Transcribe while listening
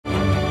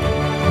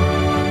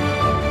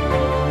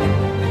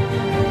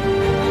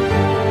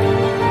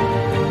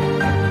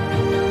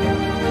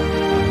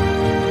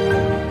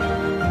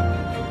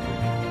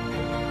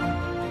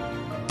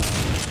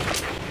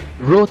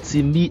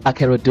Rotimi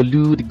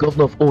Akeredolu, the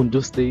governor of Ondo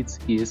State,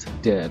 is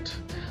dead.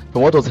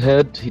 From what was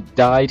heard, he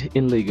died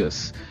in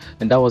Lagos,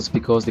 and that was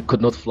because they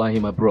could not fly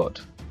him abroad.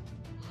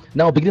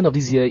 Now, beginning of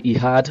this year, he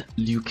had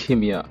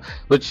leukemia,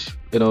 which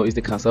is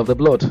the cancer of the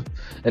blood,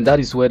 and that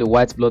is where the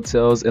white blood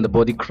cells in the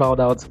body crowd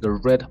out the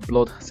red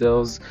blood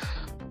cells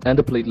and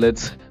the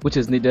platelets, which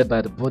is needed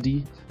by the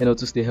body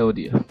to stay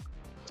healthy.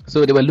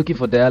 So they were looking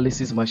for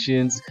dialysis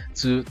machines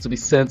to be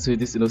sent to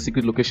this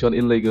secret location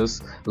in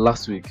Lagos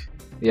last week.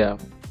 Yeah,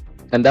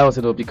 and that was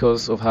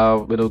because of how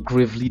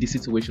gravely the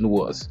situation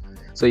was.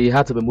 So he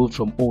had to be moved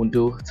from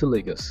Ondo to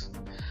Lagos.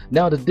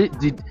 Now, did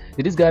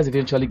these guys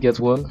eventually get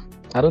one?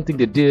 I don't think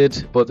they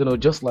did, but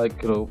just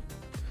like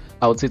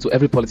I would say to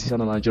every politician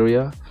in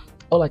Nigeria,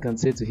 all I can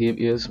say to him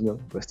is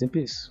rest in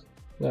peace.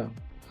 Yeah,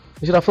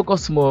 he should have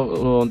focused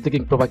more on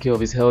taking proper care of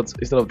his health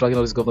instead of dragging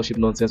all this governorship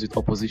nonsense with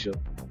opposition.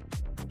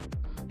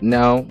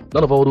 Now,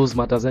 none of all those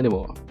matters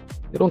anymore.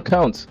 They don't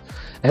count.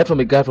 I heard from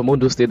a guy from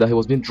Ondo State that he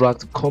was being dragged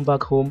to come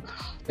back home,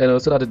 so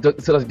that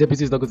the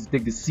deputy is not going to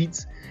take the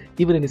seat,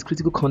 even in his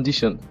critical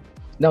condition.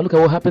 Now look at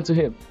what happened to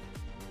him.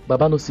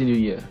 Baba no see New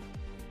Year.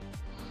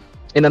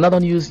 In another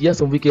news, yes,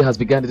 Wike has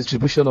begun the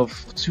distribution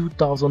of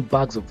 2,000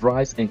 bags of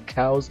rice and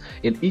cows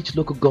in each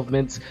local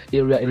government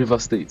area in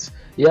Rivers State.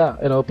 Yeah,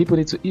 people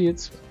need to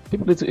eat.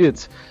 People need to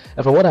eat.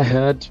 And from what I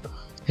heard,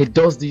 he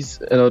does this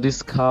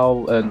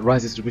cow and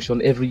rice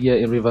distribution every year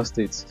in Rivers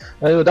State.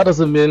 And, that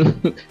doesn't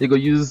mean you go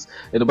use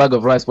a bag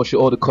of rice for sure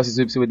all the costs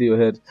you see within your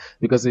head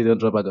because you don't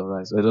drop bag of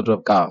rice or you don't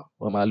drop cow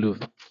or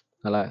maloo.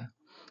 I lie.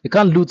 You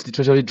can't loot the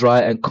treasury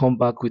dry and come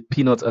back with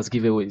peanuts as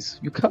giveaways.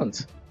 You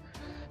can't.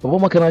 But what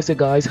more can I say,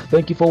 guys?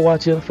 Thank you for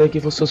watching. Thank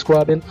you for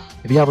subscribing.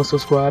 If you haven't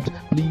subscribed,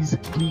 please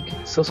click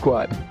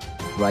subscribe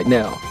right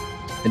now.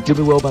 And do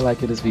me well by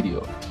liking this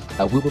video.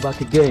 I will be back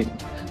again.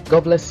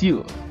 God bless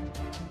you.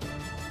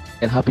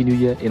 And Happy New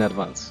Year in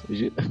advance.